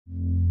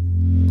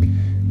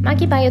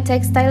Maqui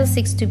Biotextile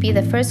seeks to be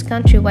the first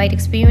countrywide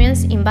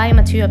experience in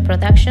biomaterial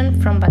production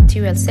from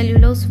bacterial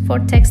cellulose for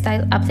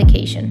textile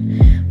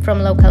application, from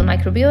local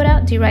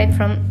microbiota derived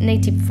from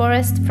native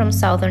forest from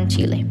southern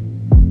Chile.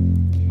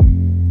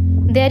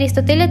 The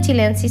Aristotelia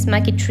chilensis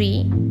maqui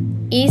tree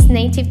is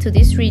native to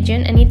this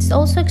region, and it's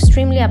also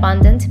extremely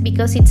abundant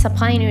because it's a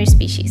pioneer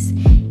species.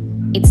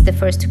 It's the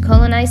first to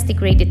colonize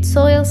degraded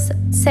soils,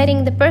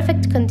 setting the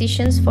perfect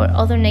conditions for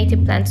other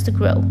native plants to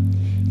grow.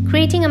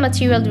 Creating a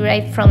material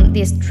derived from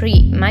this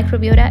tree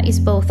microbiota is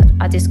both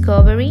a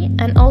discovery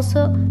and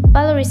also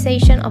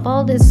valorization of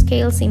all the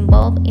scales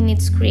involved in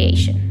its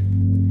creation.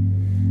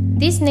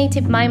 This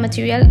native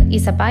biomaterial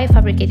is a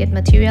biofabricated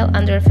material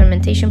under a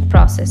fermentation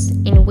process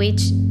in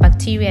which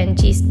bacteria and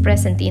yeast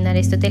present in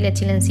Aristotelia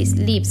chilensis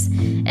leaves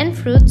and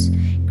fruits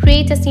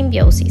create a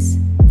symbiosis.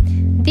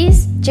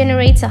 This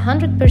generates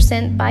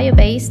 100%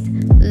 bio-based,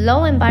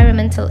 low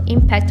environmental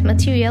impact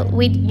material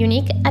with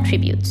unique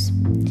attributes: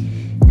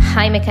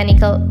 high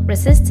mechanical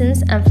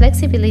resistance and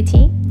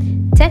flexibility,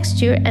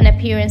 texture and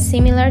appearance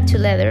similar to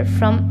leather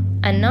from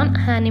a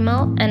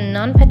non-animal and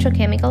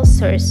non-petrochemical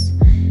source,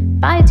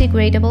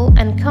 biodegradable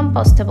and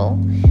compostable,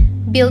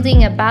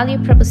 building a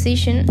value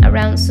proposition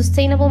around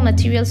sustainable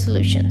material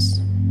solutions.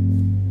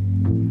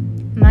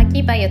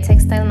 Maqui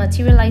Biotextile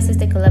materializes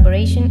the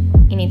collaboration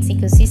in its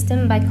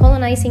ecosystem by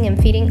colonizing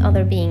and feeding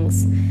other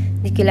beings,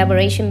 the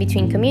collaboration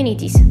between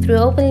communities through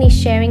openly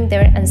sharing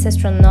their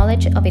ancestral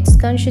knowledge of its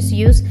conscious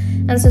use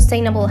and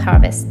sustainable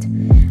harvest,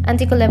 and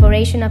the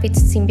collaboration of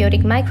its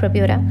symbiotic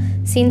microbiota,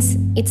 since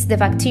it's the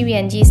bacteria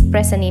and yeast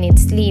present in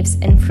its leaves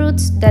and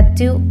fruits that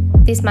do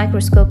this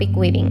microscopic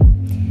weaving.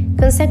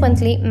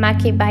 Consequently,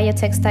 Maqui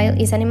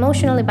Biotextile is an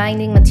emotionally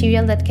binding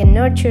material that can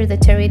nurture the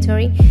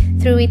territory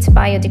through its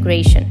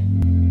biodegradation.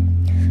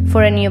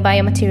 For a new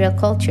biomaterial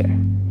culture,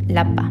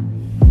 LABVA.